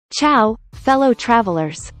Ciao, fellow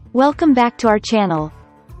travelers. Welcome back to our channel.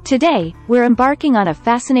 Today, we're embarking on a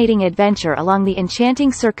fascinating adventure along the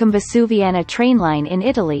enchanting Circumvesuviana train line in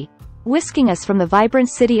Italy, whisking us from the vibrant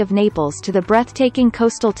city of Naples to the breathtaking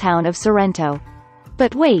coastal town of Sorrento.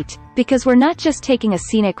 But wait, because we're not just taking a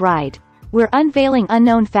scenic ride, we're unveiling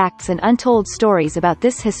unknown facts and untold stories about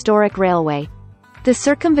this historic railway. The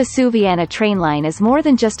Circumvesuviana train line is more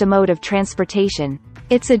than just a mode of transportation,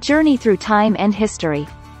 it's a journey through time and history.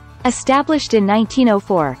 Established in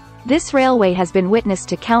 1904, this railway has been witness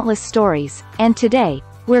to countless stories, and today,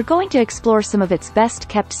 we're going to explore some of its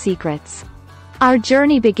best-kept secrets. Our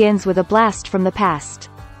journey begins with a blast from the past.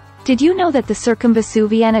 Did you know that the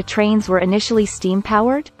Circumvesuviana trains were initially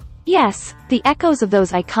steam-powered? Yes, the echoes of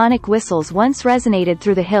those iconic whistles once resonated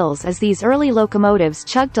through the hills as these early locomotives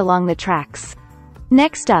chugged along the tracks.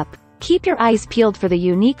 Next up, keep your eyes peeled for the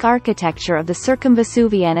unique architecture of the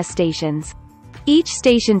Circumvesuviana stations. Each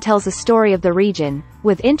station tells a story of the region,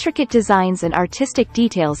 with intricate designs and artistic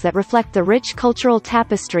details that reflect the rich cultural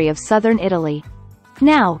tapestry of southern Italy.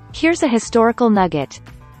 Now, here's a historical nugget.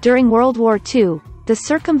 During World War II, the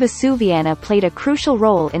Circumvesuviana played a crucial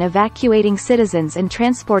role in evacuating citizens and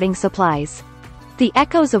transporting supplies. The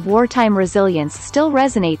echoes of wartime resilience still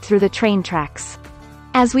resonate through the train tracks.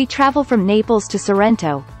 As we travel from Naples to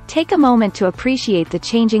Sorrento, take a moment to appreciate the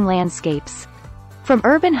changing landscapes. From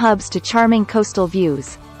urban hubs to charming coastal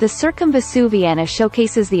views, the Circumvesuviana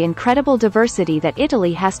showcases the incredible diversity that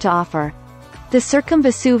Italy has to offer. The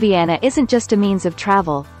Circumvesuviana isn't just a means of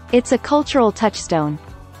travel, it's a cultural touchstone.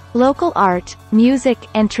 Local art, music,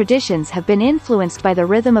 and traditions have been influenced by the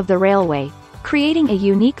rhythm of the railway, creating a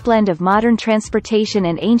unique blend of modern transportation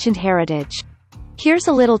and ancient heritage. Here's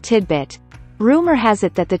a little tidbit. Rumor has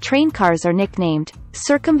it that the train cars are nicknamed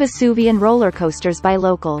Circumvesuvian roller coasters by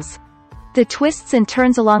locals. The twists and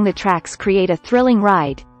turns along the tracks create a thrilling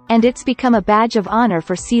ride, and it's become a badge of honor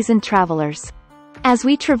for seasoned travelers. As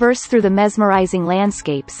we traverse through the mesmerizing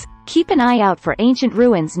landscapes, keep an eye out for ancient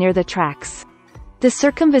ruins near the tracks. The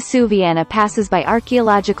Circumvesuviana passes by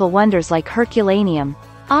archaeological wonders like Herculaneum,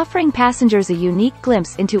 offering passengers a unique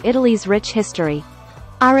glimpse into Italy's rich history.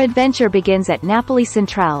 Our adventure begins at Naples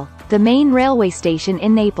Central, the main railway station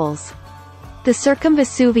in Naples. The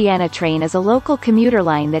Circumvesuviana train is a local commuter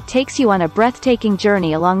line that takes you on a breathtaking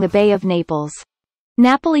journey along the Bay of Naples.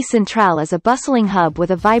 Naples Central is a bustling hub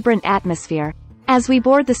with a vibrant atmosphere. As we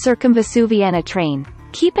board the Circumvesuviana train,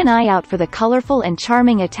 keep an eye out for the colorful and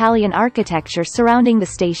charming Italian architecture surrounding the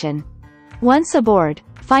station. Once aboard,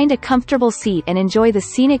 find a comfortable seat and enjoy the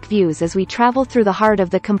scenic views as we travel through the heart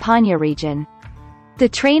of the Campania region. The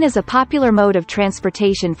train is a popular mode of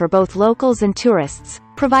transportation for both locals and tourists,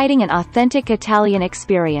 providing an authentic Italian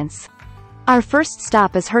experience. Our first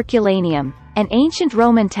stop is Herculaneum, an ancient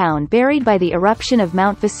Roman town buried by the eruption of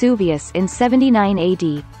Mount Vesuvius in 79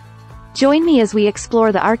 AD. Join me as we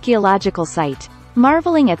explore the archaeological site,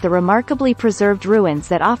 marveling at the remarkably preserved ruins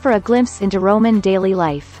that offer a glimpse into Roman daily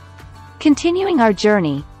life. Continuing our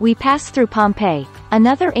journey, we pass through Pompeii,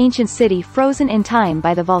 another ancient city frozen in time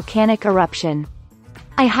by the volcanic eruption.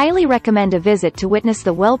 I highly recommend a visit to witness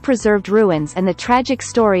the well-preserved ruins and the tragic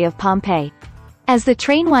story of Pompeii. As the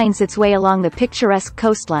train winds its way along the picturesque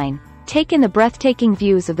coastline, take in the breathtaking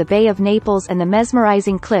views of the Bay of Naples and the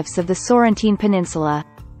mesmerizing cliffs of the Sorrentine Peninsula.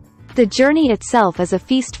 The journey itself is a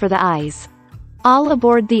feast for the eyes. All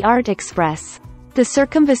aboard the Art Express. The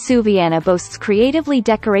Circumvesuviana boasts creatively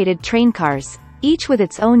decorated train cars, each with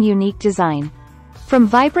its own unique design. From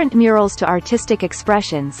vibrant murals to artistic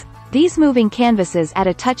expressions, these moving canvases add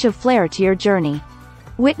a touch of flair to your journey.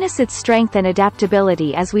 Witness its strength and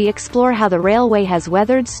adaptability as we explore how the railway has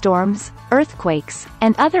weathered storms, earthquakes,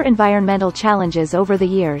 and other environmental challenges over the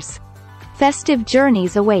years. Festive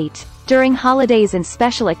journeys await. During holidays and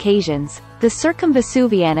special occasions, the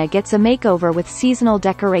Circumvesuviana gets a makeover with seasonal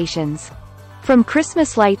decorations. From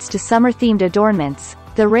Christmas lights to summer-themed adornments,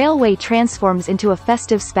 the railway transforms into a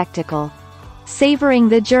festive spectacle. Savoring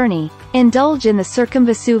the journey, indulge in the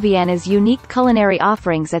Circumvesuviana's unique culinary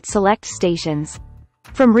offerings at select stations.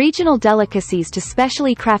 From regional delicacies to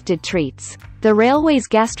specially crafted treats, the railway's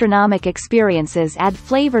gastronomic experiences add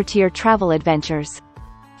flavor to your travel adventures.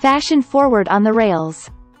 Fashion forward on the rails.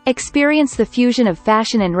 Experience the fusion of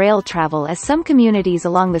fashion and rail travel as some communities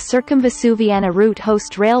along the Circumvesuviana route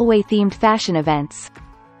host railway-themed fashion events.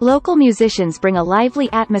 Local musicians bring a lively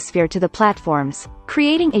atmosphere to the platforms,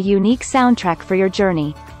 creating a unique soundtrack for your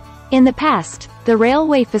journey. In the past, the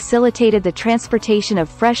railway facilitated the transportation of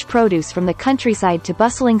fresh produce from the countryside to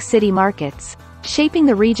bustling city markets, shaping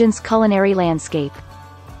the region's culinary landscape.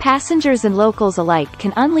 Passengers and locals alike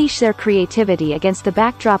can unleash their creativity against the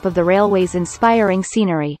backdrop of the railway's inspiring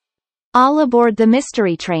scenery. All aboard the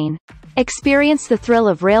mystery train. Experience the thrill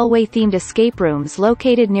of railway-themed escape rooms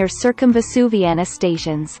located near Circumvesuviana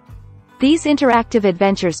stations. These interactive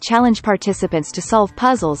adventures challenge participants to solve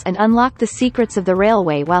puzzles and unlock the secrets of the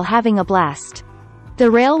railway while having a blast.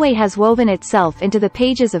 The railway has woven itself into the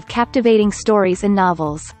pages of captivating stories and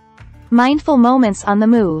novels. Mindful moments on the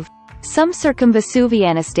move. Some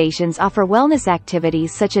Circumvesuviana stations offer wellness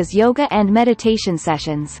activities such as yoga and meditation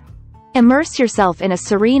sessions. Immerse yourself in a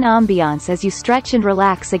serene ambiance as you stretch and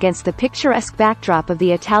relax against the picturesque backdrop of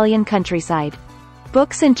the Italian countryside.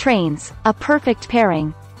 Books and trains, a perfect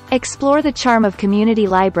pairing. Explore the charm of community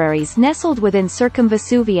libraries nestled within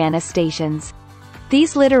Circumvesuviana stations.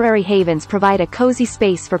 These literary havens provide a cozy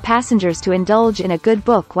space for passengers to indulge in a good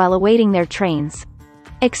book while awaiting their trains.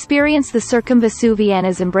 Experience the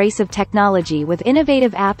Circumvesuviana's embrace of technology with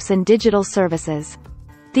innovative apps and digital services.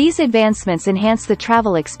 These advancements enhance the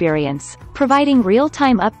travel experience, providing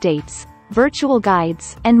real-time updates, virtual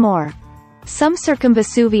guides, and more. Some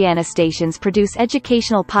Circumvesuviana stations produce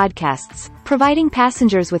educational podcasts, providing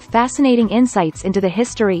passengers with fascinating insights into the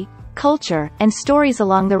history, culture, and stories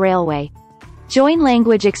along the railway. Join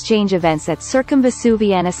language exchange events at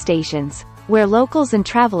Circumvesuviana stations, where locals and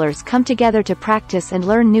travelers come together to practice and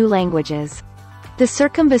learn new languages. The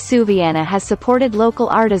Circumvesuviana has supported local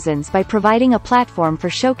artisans by providing a platform for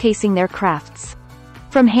showcasing their crafts.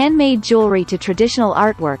 From handmade jewelry to traditional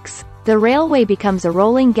artworks, the railway becomes a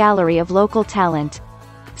rolling gallery of local talent.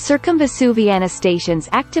 Circumvesuviana stations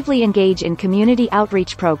actively engage in community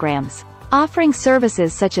outreach programs, offering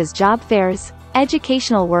services such as job fairs,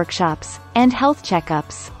 educational workshops, and health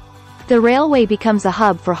checkups. The railway becomes a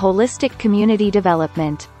hub for holistic community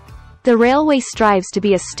development. The railway strives to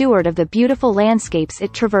be a steward of the beautiful landscapes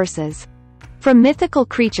it traverses. From mythical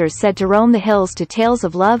creatures said to roam the hills to tales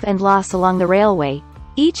of love and loss along the railway,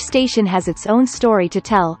 each station has its own story to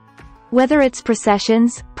tell. Whether it's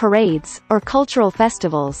processions, parades, or cultural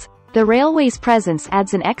festivals, the railway's presence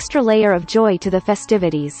adds an extra layer of joy to the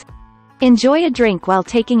festivities. Enjoy a drink while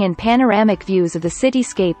taking in panoramic views of the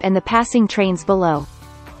cityscape and the passing trains below.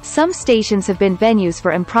 Some stations have been venues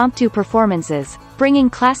for impromptu performances, bringing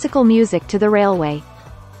classical music to the railway.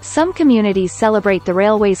 Some communities celebrate the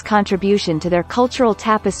railway's contribution to their cultural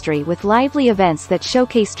tapestry with lively events that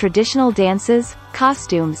showcase traditional dances,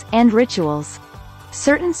 costumes, and rituals.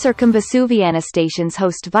 Certain Circumvesuviana stations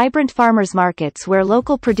host vibrant farmers' markets where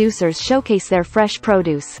local producers showcase their fresh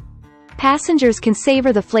produce. Passengers can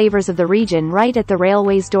savor the flavors of the region right at the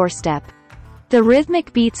railway's doorstep. The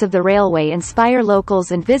rhythmic beats of the railway inspire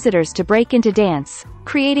locals and visitors to break into dance,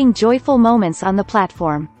 creating joyful moments on the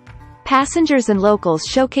platform. Passengers and locals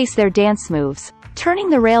showcase their dance moves, turning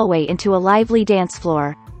the railway into a lively dance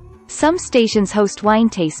floor. Some stations host wine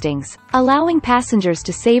tastings, allowing passengers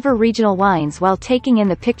to savor regional wines while taking in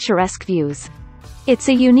the picturesque views. It's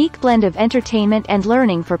a unique blend of entertainment and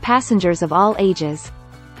learning for passengers of all ages.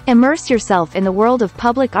 Immerse yourself in the world of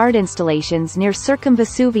public art installations near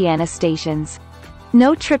Circumvesuviana stations.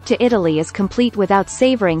 No trip to Italy is complete without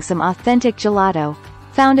savoring some authentic gelato.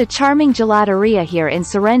 Found a charming gelateria here in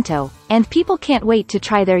Sorrento, and people can't wait to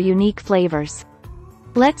try their unique flavors.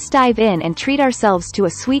 Let's dive in and treat ourselves to a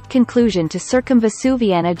sweet conclusion to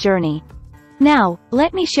Circumvesuviana journey. Now,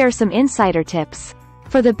 let me share some insider tips.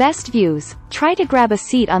 For the best views, try to grab a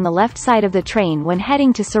seat on the left side of the train when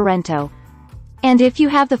heading to Sorrento. And if you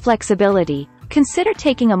have the flexibility, consider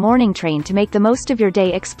taking a morning train to make the most of your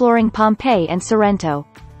day exploring Pompeii and Sorrento.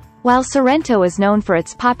 While Sorrento is known for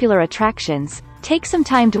its popular attractions, take some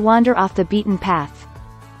time to wander off the beaten path.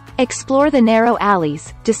 Explore the narrow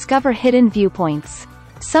alleys, discover hidden viewpoints.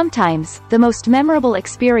 Sometimes, the most memorable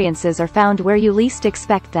experiences are found where you least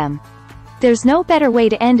expect them. There's no better way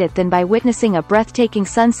to end it than by witnessing a breathtaking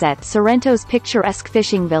sunset. Sorrento's picturesque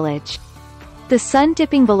fishing village. The sun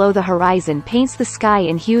dipping below the horizon paints the sky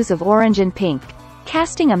in hues of orange and pink,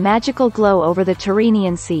 casting a magical glow over the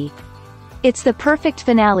Tyrrhenian Sea. It's the perfect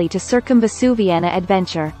finale to Circumvesuviana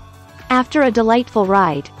adventure. After a delightful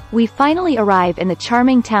ride, we finally arrive in the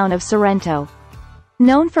charming town of Sorrento.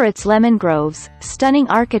 Known for its lemon groves, stunning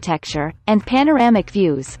architecture, and panoramic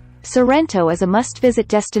views, Sorrento is a must-visit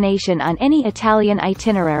destination on any Italian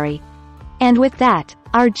itinerary. And with that,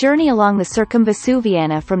 our journey along the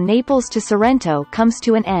Circumvesuviana from Naples to Sorrento comes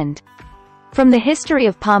to an end. From the history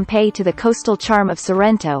of Pompeii to the coastal charm of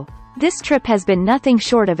Sorrento, this trip has been nothing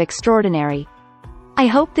short of extraordinary. I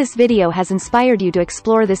hope this video has inspired you to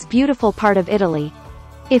explore this beautiful part of Italy.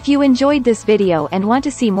 If you enjoyed this video and want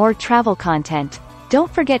to see more travel content,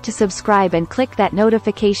 don't forget to subscribe and click that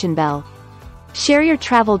notification bell. Share your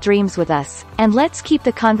travel dreams with us, and let's keep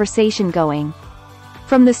the conversation going.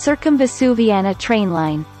 From the Circumvesuviana train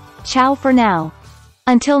line. Ciao for now.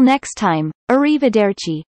 Until next time,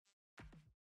 arrivederci.